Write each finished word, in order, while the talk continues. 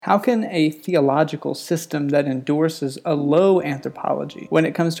How can a theological system that endorses a low anthropology when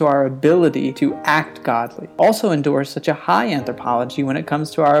it comes to our ability to act godly also endorse such a high anthropology when it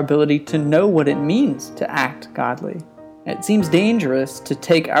comes to our ability to know what it means to act godly? It seems dangerous to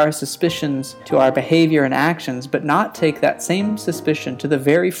take our suspicions to our behavior and actions, but not take that same suspicion to the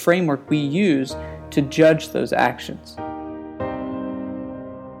very framework we use to judge those actions.